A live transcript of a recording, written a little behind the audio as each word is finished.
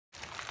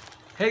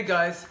Hey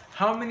guys,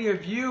 how many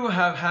of you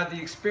have had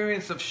the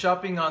experience of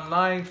shopping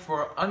online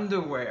for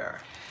underwear?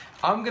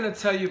 I'm gonna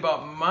tell you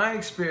about my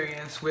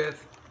experience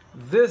with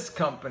this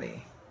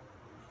company.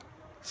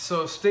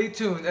 So stay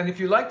tuned, and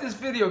if you like this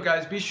video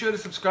guys, be sure to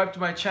subscribe to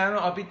my channel.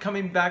 I'll be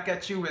coming back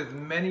at you with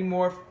many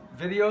more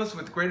videos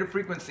with greater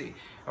frequency.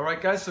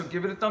 Alright guys, so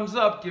give it a thumbs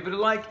up, give it a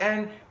like,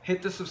 and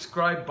hit the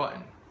subscribe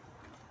button.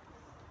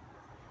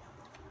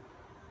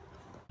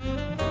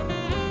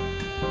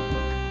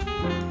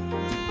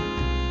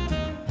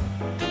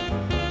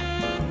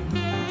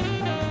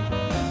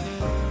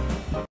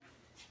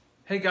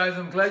 Hey guys,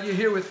 I'm glad you're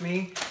here with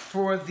me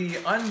for the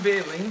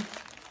unveiling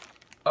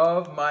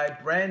of my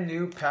brand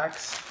new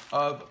packs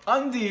of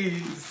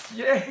undies.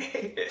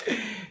 Yay!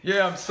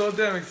 Yeah, I'm so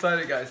damn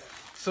excited guys.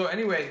 So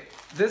anyway,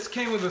 this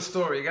came with a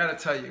story, I gotta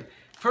tell you.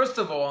 First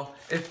of all,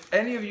 if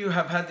any of you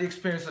have had the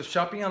experience of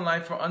shopping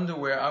online for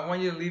underwear, I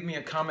want you to leave me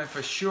a comment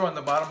for sure on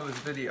the bottom of this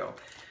video.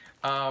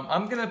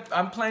 I'm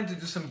planning to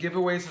do some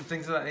giveaways and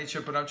things of that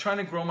nature, but I'm trying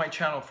to grow my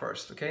channel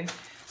first, okay?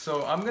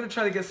 So I'm gonna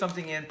try to get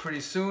something in pretty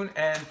soon,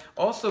 and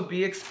also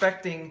be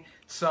expecting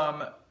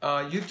some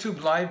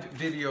YouTube live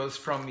videos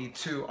from me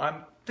too.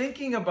 I'm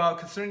thinking about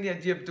considering the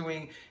idea of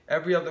doing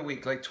every other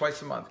week, like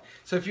twice a month.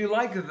 So if you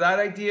like that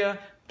idea,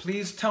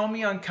 please tell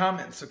me on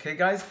comments, okay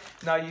guys?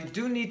 Now you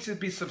do need to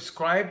be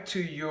subscribed to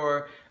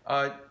your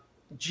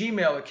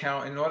Gmail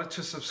account in order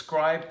to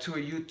subscribe to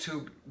a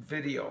YouTube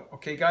video,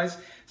 okay guys?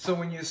 So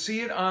when you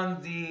see it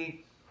on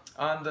the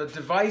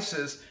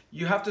devices,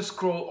 you have to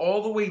scroll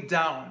all the way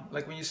down.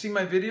 Like when you see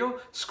my video,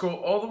 scroll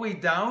all the way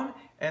down,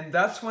 and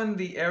that's when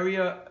the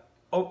area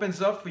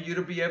opens up for you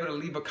to be able to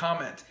leave a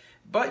comment.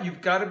 But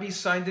you've got to be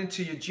signed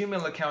into your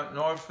Gmail account in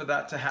order for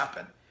that to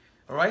happen.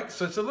 All right,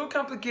 so it's a little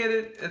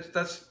complicated.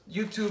 That's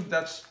YouTube,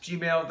 that's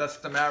Gmail, that's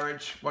the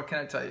marriage. What can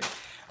I tell you?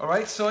 All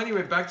right, so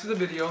anyway, back to the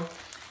video.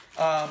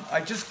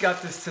 I just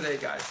got this today,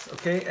 guys,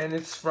 okay? And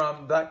it's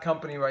from that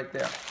company right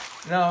there.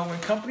 Now, when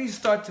companies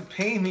start to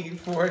pay me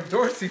for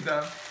endorsing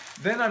them,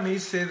 then I may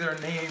say their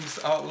names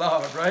out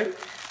loud, right?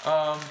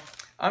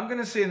 I'm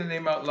gonna say the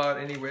name out loud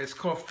anyway. It's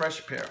called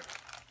FreshPair.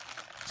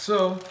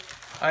 So,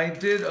 I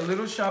did a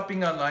little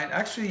shopping online.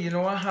 Actually, you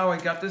know how I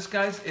got this,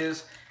 guys,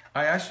 is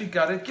I actually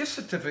got a gift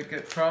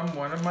certificate from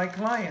one of my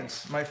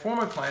clients, my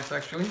former clients,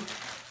 actually.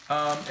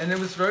 And it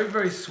was very,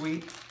 very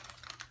sweet.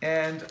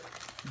 And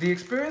the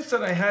experience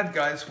that I had,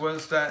 guys,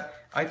 was that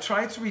I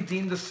tried to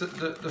redeem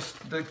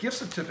the gift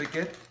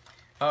certificate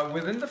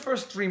within the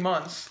first 3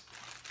 months,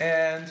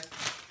 and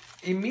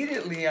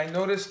immediately I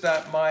noticed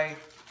that my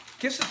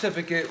gift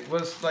certificate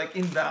was like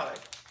invalid.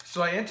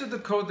 So I entered the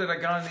code that I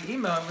got in the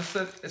email, and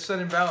it said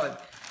invalid.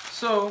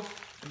 So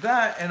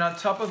that, and on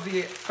top of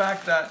the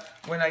fact that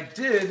when I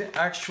did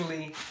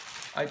actually,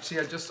 I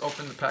just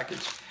opened the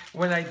package.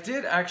 When I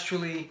did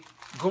actually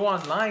go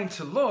online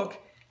to look,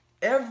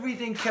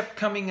 everything kept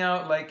coming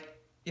out like,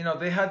 you know,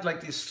 they had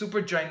like these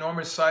super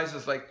ginormous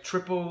sizes, like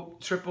triple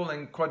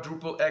and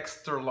quadruple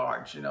extra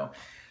large, you know.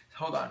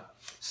 Hold on.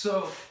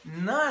 So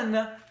none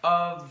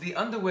of the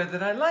underwear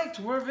that I liked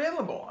were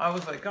available. I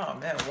was like, oh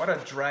man, what a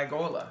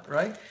dragola,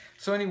 right?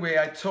 So anyway,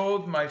 I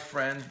told my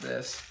friend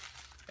this,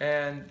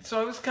 and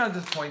so it was kind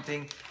of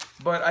disappointing,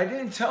 but I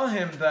didn't tell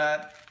him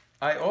that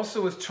I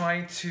also was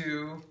trying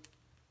to,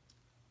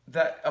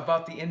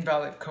 about the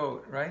invalid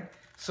code, right?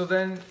 So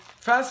then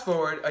fast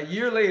forward a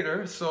year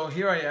later, so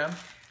here I am,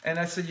 and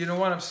I said, you know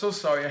what, I'm so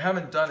sorry, I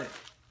haven't done it.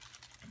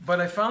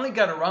 But I finally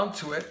got around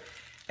to it,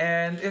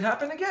 and it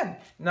happened again.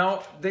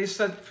 Now, they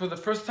said for the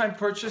first time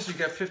purchase, you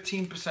get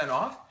 15%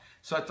 off.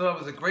 So I thought it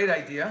was a great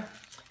idea.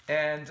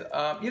 And,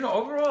 you know,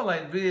 overall, I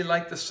really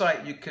like the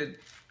site. You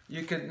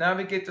could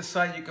navigate the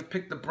site, you could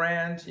pick the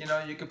brand, you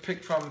know, you could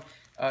pick from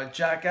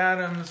Jack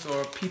Adams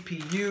or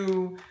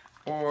PPU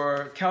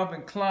or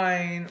Calvin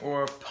Klein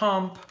or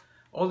Pump,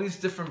 all these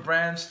different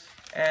brands,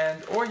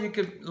 or you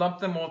could lump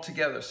them all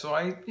together. So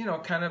I, you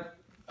know,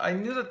 I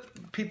knew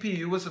that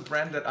PPU was a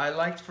brand that I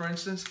liked, for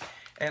instance,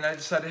 and I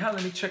decided, hey,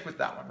 let me check with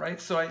that one,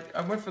 right? So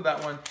I went for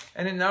that one,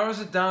 and it narrows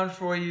it down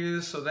for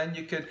you, so then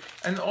you could,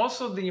 and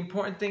also the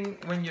important thing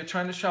when you're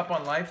trying to shop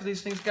online for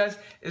these things, guys,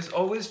 is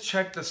always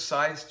check the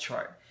size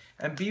chart,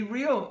 and be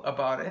real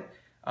about it,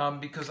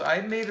 because I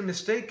made a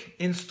mistake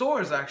in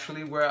stores,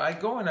 actually, where I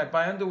go and I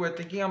buy underwear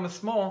thinking I'm a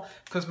small,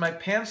 because my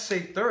pants say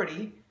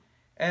 30,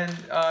 and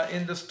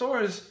in the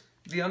stores,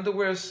 the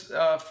underwears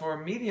for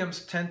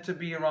mediums tend to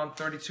be around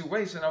 32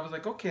 waist, and I was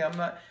like, okay, I'm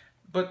not,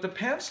 but the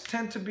pants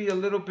tend to be a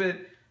little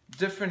bit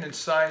different in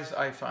size,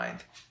 I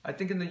find. I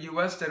think in the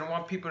US, they don't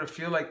want people to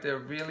feel like they're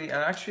really,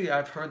 and actually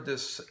I've heard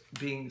this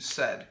being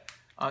said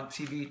on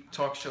TV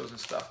talk shows and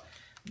stuff,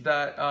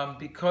 that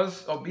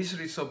because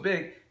obesity is so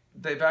big,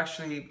 they've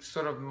actually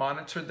sort of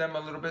monitored them a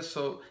little bit,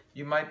 so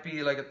you might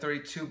be like a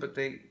 32, but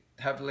they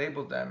have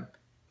labeled them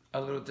a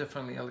little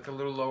differently, like a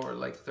little lower,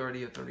 like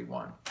 30 or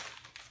 31.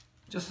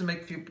 Just to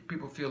make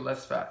people feel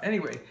less fat.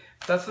 Anyway,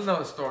 that's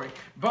another story.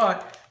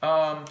 But,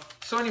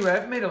 so anyway,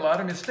 I've made a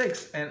lot of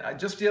mistakes. And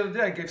just the other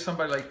day, I gave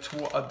somebody like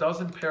a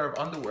dozen pair of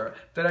underwear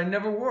that I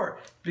never wore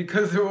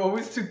because they were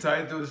always too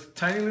tight. Those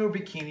tiny little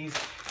bikinis.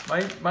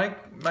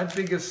 My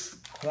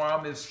biggest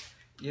qualm is,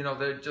 you know,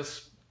 they're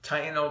just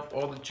tighten up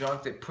all the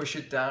junk. They push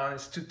it down.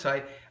 It's too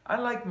tight. I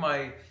like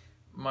my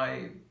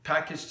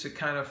package to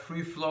kind of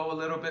free flow a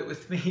little bit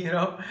with me, you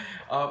know.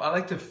 I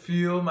like to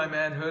feel my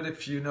manhood,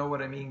 if you know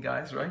what I mean,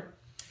 guys, right?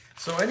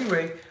 So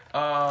anyway,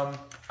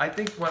 I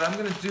think what I'm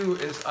gonna do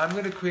is I'm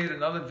gonna create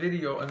another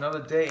video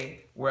another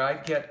day where I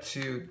get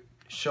to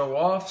show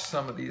off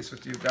some of these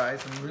with you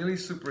guys. I'm really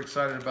super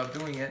excited about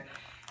doing it.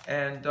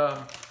 And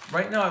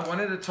right now I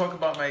wanted to talk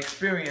about my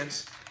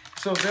experience.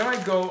 So there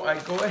I go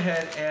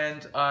ahead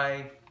and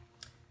I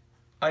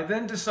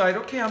then decide,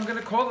 okay, I'm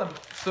gonna call them.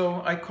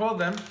 So I call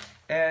them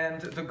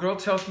and the girl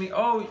tells me,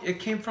 oh, it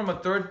came from a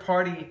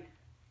third-party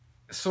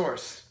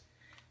source.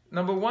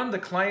 Number one, the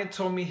client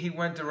told me he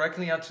went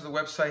directly onto the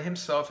website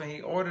himself and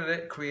he ordered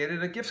it,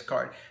 created a gift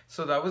card.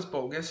 So that was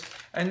bogus.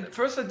 And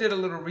first I did a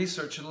little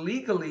research.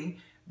 Legally,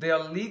 they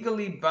are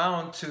legally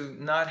bound to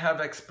not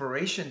have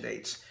expiration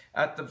dates.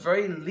 At the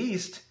very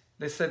least,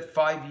 they said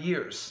 5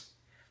 years.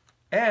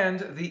 And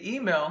the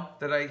email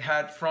that I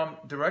had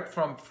direct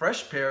from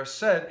FreshPair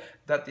said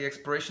that the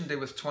expiration date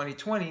was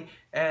 2020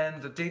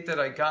 and the date that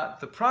I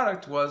got the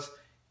product was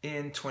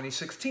in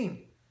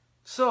 2016.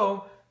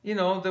 So, you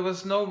know, there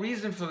was no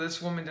reason for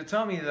this woman to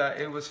tell me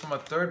that it was from a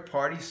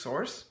third-party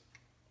source,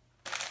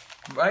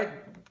 right?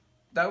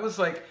 That was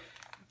like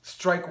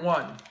strike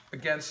one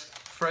against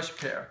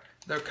FreshPair,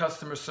 their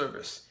customer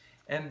service.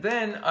 And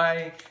then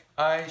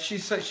she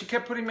said, she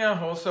kept putting me on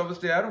hold, so I was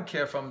there. I don't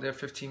care if I'm there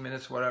 15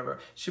 minutes, whatever.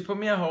 She put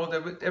me on hold,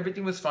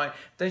 everything was fine.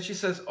 Then she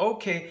says,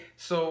 okay,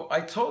 so I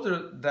told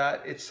her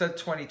that it said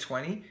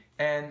 2020,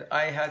 and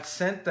I had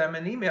sent them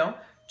an email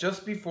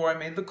just before I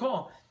made the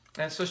call.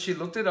 And so she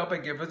looked it up. I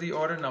gave her the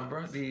order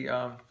number,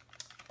 the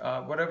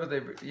whatever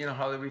they, you know,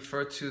 how they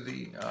refer to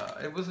the,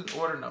 it was an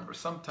order number,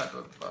 some type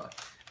of,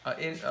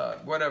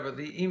 whatever.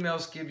 The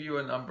emails give you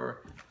a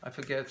number. I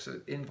forget, it's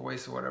an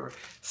invoice or whatever.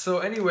 So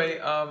anyway,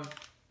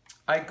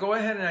 I go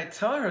ahead and I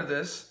tell her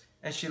this,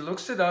 and she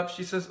looks it up.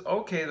 She says,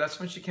 okay, that's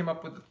when she came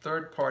up with the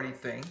third-party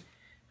thing.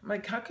 I'm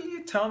like, how can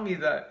you tell me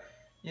that,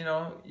 you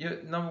know,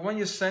 number one,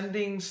 you're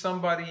sending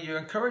somebody, you're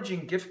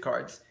encouraging gift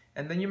cards,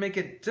 and then you make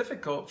it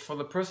difficult for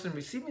the person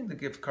receiving the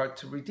gift card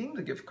to redeem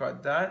the gift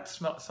card. That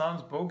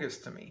sounds bogus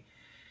to me.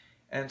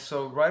 And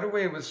so right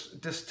away it was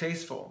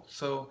distasteful.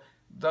 So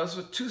those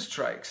were 2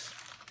 strikes.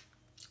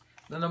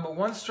 The number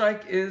 1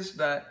 strike is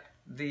that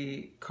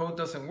the code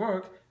doesn't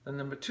work. The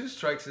number 2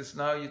 strikes is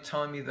now you're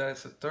telling me that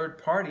it's a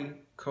third-party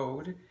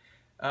code.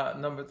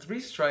 Number 3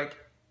 strike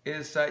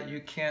is that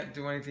you can't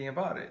do anything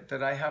about it,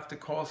 that I have to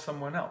call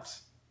someone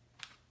else.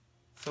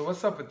 So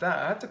what's up with that?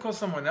 I have to call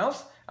someone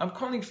else? I'm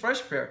calling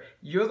FreshPair.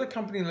 You're the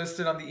company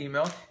listed on the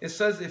email. It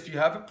says if you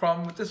have a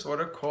problem with this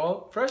order,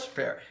 call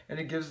FreshPair. And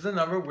it gives the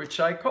number which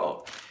I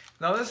called.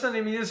 Now they're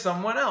sending me to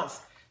someone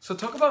else. So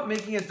talk about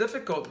making it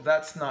difficult.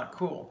 That's not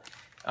cool.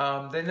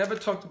 They never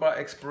talked about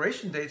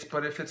expiration dates,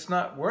 but if it's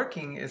not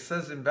working, it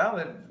says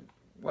invalid.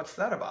 What's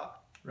that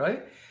about,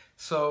 right?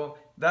 So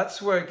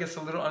that's where it gets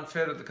a little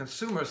unfair to the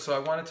consumer. So I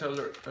wanted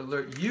to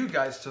alert you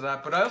guys to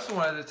that. But I also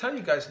wanted to tell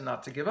you guys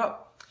not to give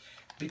up.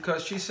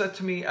 Because she said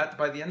to me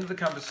by the end of the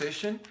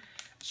conversation,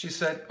 she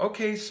said,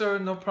 okay, sir,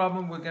 no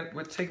problem.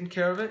 We're taking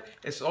care of it.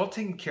 It's all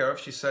taken care of.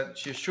 She said,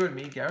 she assured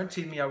me,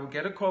 guaranteed me I would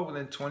get a call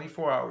within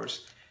 24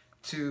 hours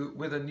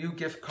with a new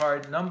gift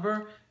card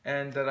number,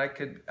 and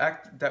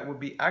that would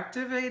be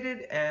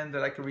activated and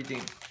that I could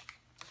redeem.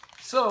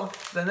 So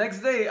the next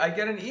day I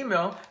get an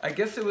email. I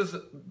guess it was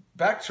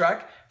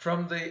backtrack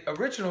from the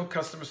original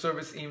customer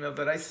service email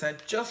that I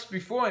sent just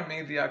before I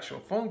made the actual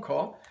phone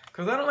call,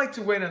 because I don't like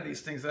to wait on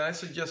these things, and I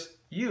suggest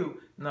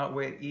you not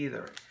wait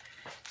either.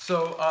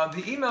 So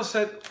the email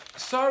said,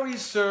 sorry,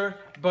 sir,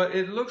 but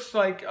it looks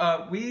like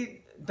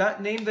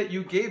that name that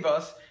you gave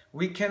us,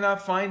 we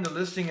cannot find the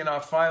listing in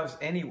our files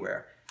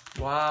anywhere.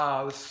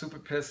 Wow, I was super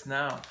pissed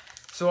now.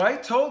 So I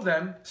told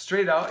them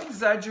straight out,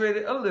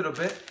 exaggerated a little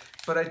bit,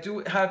 but I do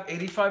have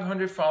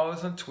 8,500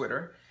 followers on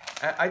Twitter.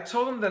 I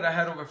told them that I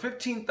had over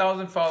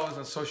 15,000 followers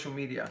on social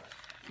media.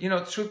 You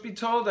know, truth be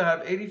told, I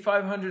have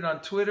 8,500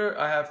 on Twitter.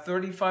 I have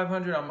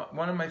 3,500 on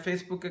one of my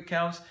Facebook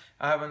accounts.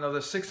 I have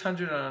another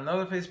 600 on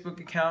another Facebook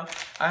account.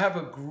 I have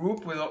a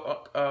group with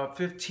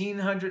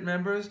 1,500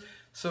 members.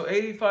 So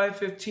 85,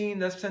 15,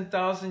 that's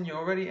 10,000. You're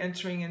already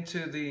entering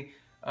into the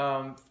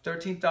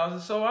 13,000.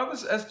 So I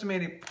was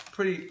estimating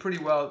pretty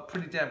well,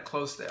 pretty damn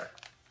close there.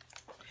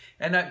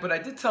 But I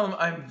did tell them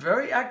I'm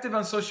very active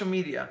on social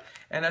media.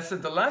 And I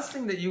said, the last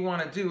thing that you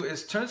want to do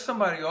is turn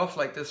somebody off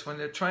like this when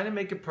they're trying to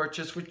make a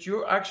purchase, which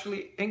you're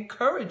actually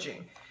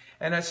encouraging.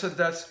 And I said,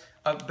 that's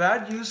a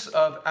bad use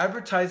of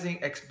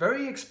advertising,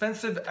 very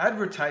expensive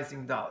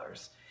advertising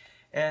dollars.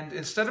 And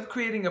instead of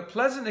creating a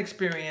pleasant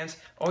experience,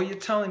 all you're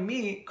telling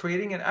me,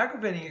 creating an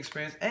aggravating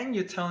experience, and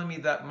you're telling me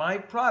that my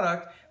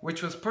product,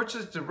 which was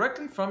purchased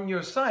directly from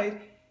your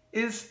site,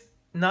 is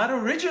not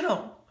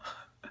original.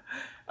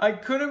 I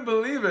couldn't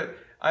believe it.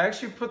 I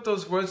actually put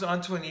those words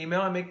onto an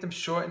email. I make them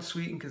short and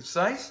sweet and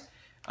concise.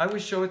 I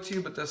would show it to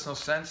you, but there's no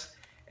sense.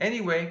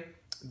 Anyway,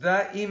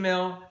 that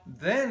email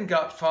then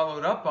got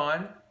followed up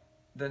on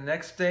the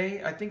next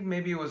day, I think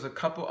maybe it was a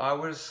couple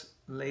hours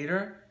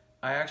later,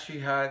 I actually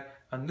had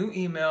a new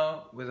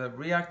email with a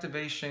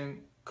reactivation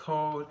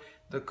code,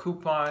 the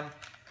coupon,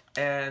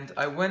 and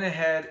I went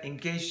ahead,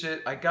 engaged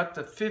it. I got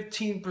the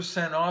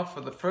 15% off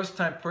for the first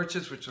time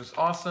purchase, which was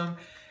awesome.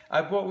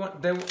 I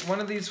bought one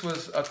of these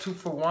was a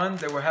 2-for-1.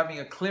 They were having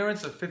a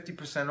clearance of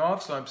 50%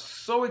 off, so I'm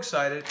so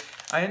excited.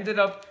 I ended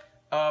up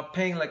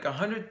paying like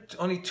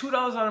only $2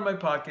 out of my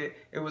pocket.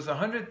 It was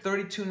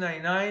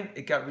 $132.99.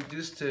 It got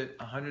reduced to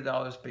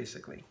 $100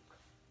 basically.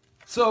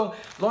 So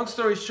long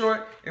story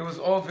short, it was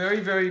all very,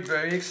 very,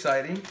 very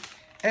exciting.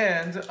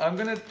 And I'm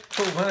gonna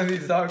put one of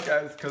these out,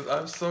 guys, because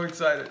I'm so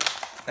excited.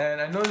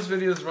 And I know this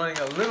video is running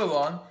a little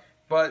long,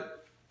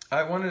 but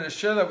I wanted to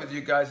share that with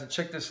you guys. And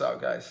check this out,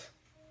 guys.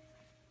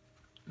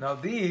 Now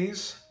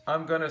these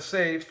I'm gonna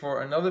save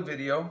for another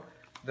video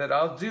that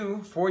I'll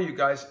do for you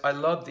guys. I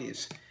love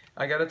these.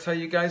 I gotta tell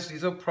you guys,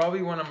 these are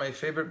probably one of my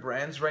favorite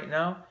brands right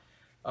now.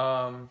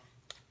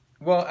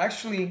 Well,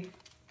 actually,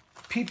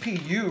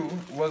 PPU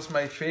was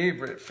my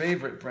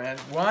favorite brand.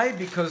 Why?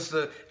 Because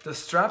the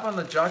strap on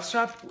the jock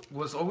strap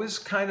was always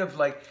kind of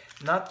like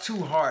not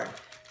too hard.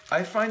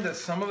 I find that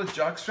some of the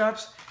jock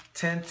straps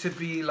tend to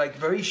be like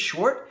very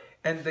short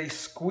and they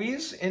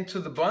squeeze into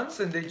the buns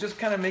and they just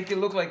kind of make it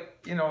look like,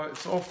 you know,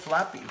 it's all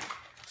flappy.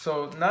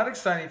 So not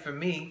exciting for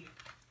me.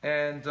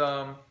 And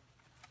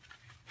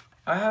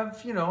I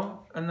have, you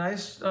know, a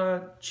nice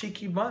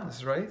cheeky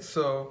buns, right?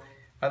 So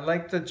I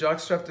like the jock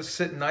strap to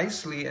sit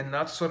nicely and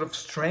not sort of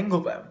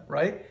strangle them,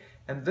 right?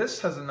 And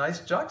this has a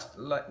nice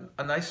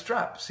a nice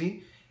strap.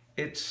 See,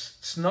 it's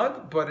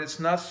snug, but it's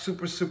not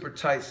super, super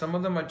tight. Some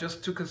of them are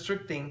just too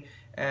constricting,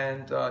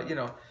 and you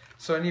know.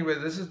 So anyway,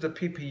 this is the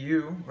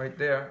PPU right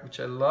there, which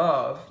I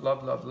love,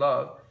 love, love,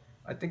 love.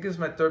 I think it's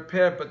my third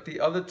pair, but the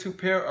other two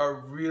pair are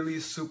really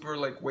super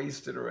like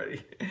wasted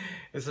already.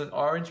 It's an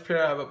orange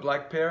pair, I have a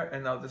black pair,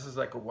 and now this is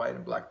like a white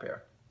and black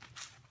pair.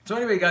 So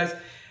anyway, guys,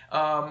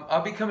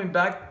 I'll be coming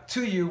back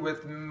to you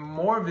with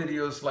more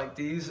videos like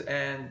these,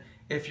 and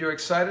if you're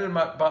excited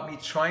about me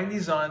trying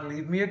these on,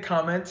 leave me a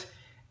comment,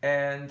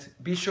 and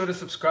be sure to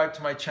subscribe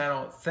to my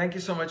channel. Thank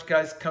you so much,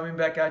 guys. Coming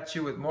back at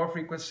you with more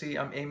frequency.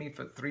 I'm aiming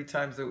for 3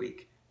 times a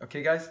week.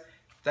 Okay, guys?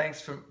 Thanks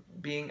for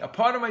being a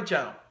part of my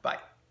channel. Bye.